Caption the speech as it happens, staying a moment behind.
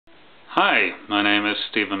Hi, my name is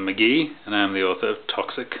Stephen McGee and I'm the author of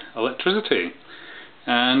Toxic Electricity,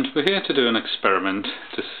 and we're here to do an experiment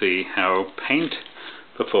to see how paint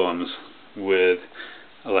performs with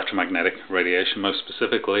electromagnetic radiation, most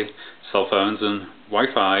specifically cell phones and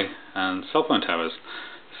Wi-Fi and cell phone towers.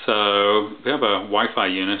 So we have a Wi-Fi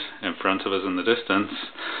unit in front of us in the distance.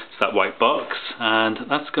 It's that white box, and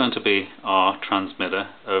that's going to be our transmitter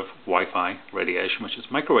of Wi-Fi radiation, which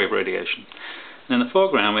is microwave radiation. And in the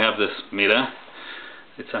foreground we have this meter.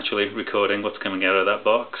 It's actually recording what's coming out of that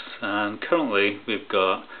box, and currently we've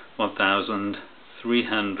got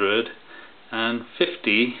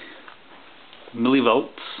 1,350 millivolts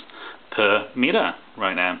per meter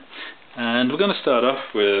right now. And we're going to start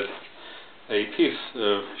off with a piece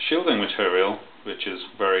of shielding material which is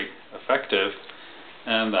very effective,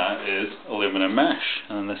 and that is aluminum mesh.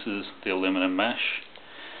 And this is the aluminum mesh.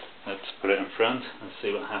 Let's put it in front and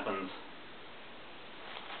see what happens.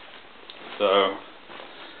 So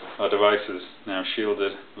our device is now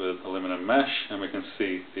shielded with aluminum mesh, and we can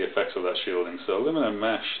see the effects of that shielding. So aluminum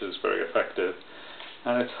mesh is very effective,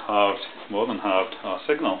 and it's more than halved our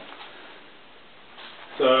signal.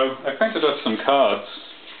 So I painted up some cards,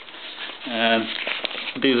 and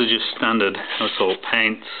these are just standard household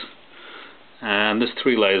paints, and there's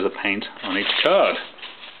 3 layers of paint on each card.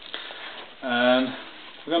 And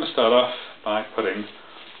we're going to start off by putting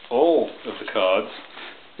all of the cards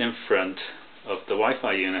in front of the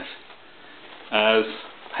Wi-Fi unit, as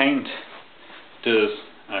paint does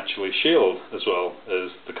actually shield as well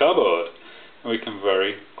as the cardboard, and we can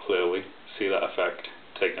very clearly see that effect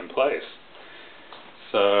taking place.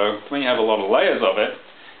 So when you have a lot of layers of it,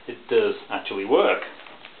 it does actually work.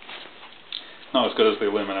 Not as good as the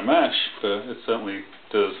aluminum mesh, but it certainly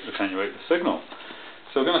does attenuate the signal.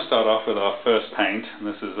 So we're going to start off with our first paint, and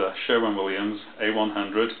this is a Sherwin-Williams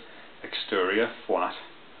A100 exterior flat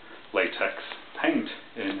latex paint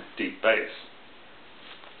in deep base.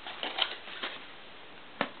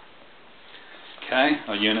 Okay,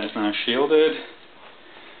 our unit is now shielded.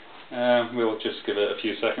 We'll just give it a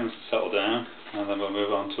few seconds to settle down, and then we'll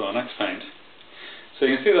move on to our next paint. So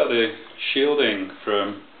you can see that the shielding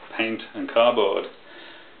from paint and cardboard,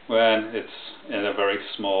 when it's in a very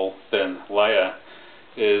small thin layer,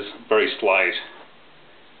 is very slight.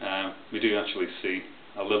 We do actually see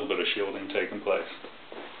a little bit of shielding taking place.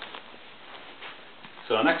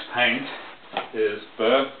 So our next paint is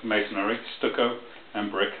Burr Masonry Stucco and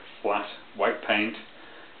Brick Flat White Paint,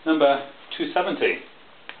 number 270.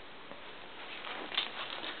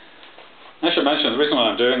 I should mention, the reason why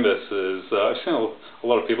I'm doing this is I've seen a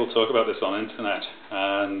lot of people talk about this on the internet,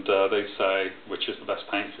 and they say which is the best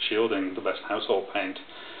paint for shielding, the best household paint.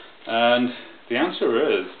 And the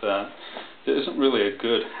answer is that there isn't really a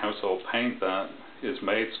good household paint that is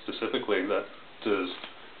made specifically that does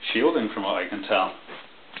shielding, from what I can tell.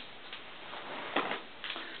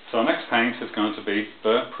 So our next paint is going to be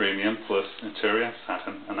Burr Premium Plus Interior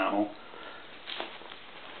Satin Enamel.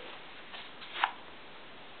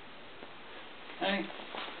 Okay.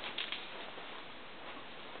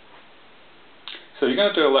 So you're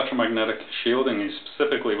going to do electromagnetic shielding. You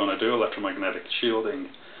specifically want to do electromagnetic shielding.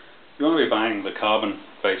 You want to be buying the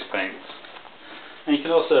carbon-based paints. And you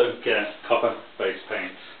can also get copper-based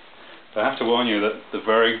paints. But I have to warn you that they're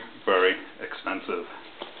very, very expensive.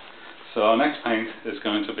 So our next paint is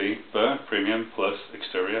going to be Burr Premium Plus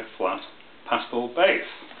Exterior Flat Pastel Base.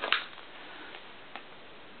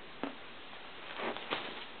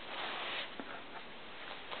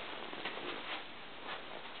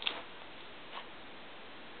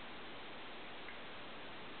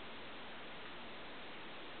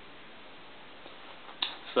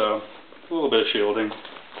 So a little bit of shielding,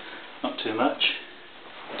 not too much.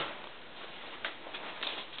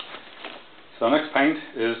 So our next paint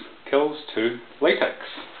is Kills 2 Latex.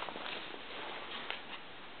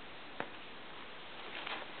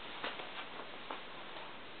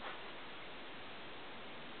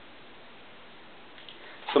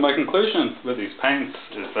 So my conclusion with these paints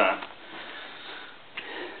is that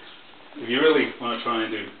if you really want to try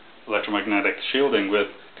and do electromagnetic shielding with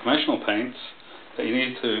conventional paints, that you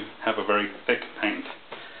need to have a very thick paint.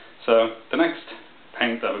 So the next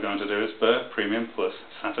paint that we're going to do is Burr Premium Plus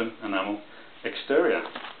Satin Enamel Exterior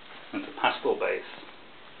into pastel base.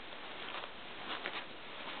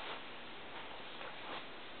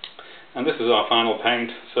 And this is our final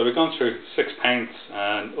paint. So we've gone through 6 paints,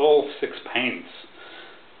 and all 6 paints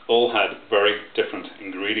all had very different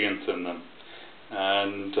ingredients in them,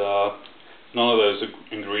 and none of those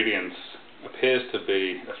ingredients appears to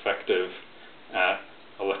be effective at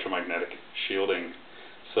electromagnetic shielding.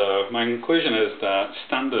 So my conclusion is that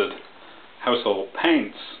standard household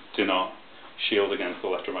paints do not shield against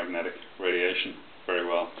electromagnetic radiation very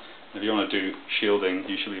well. If you want to do shielding,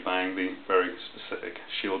 you should be buying the very specific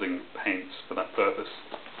shielding paints for that purpose.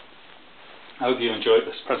 I hope you enjoyed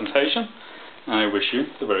this presentation, and I wish you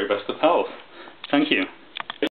the very best of health. Thank you.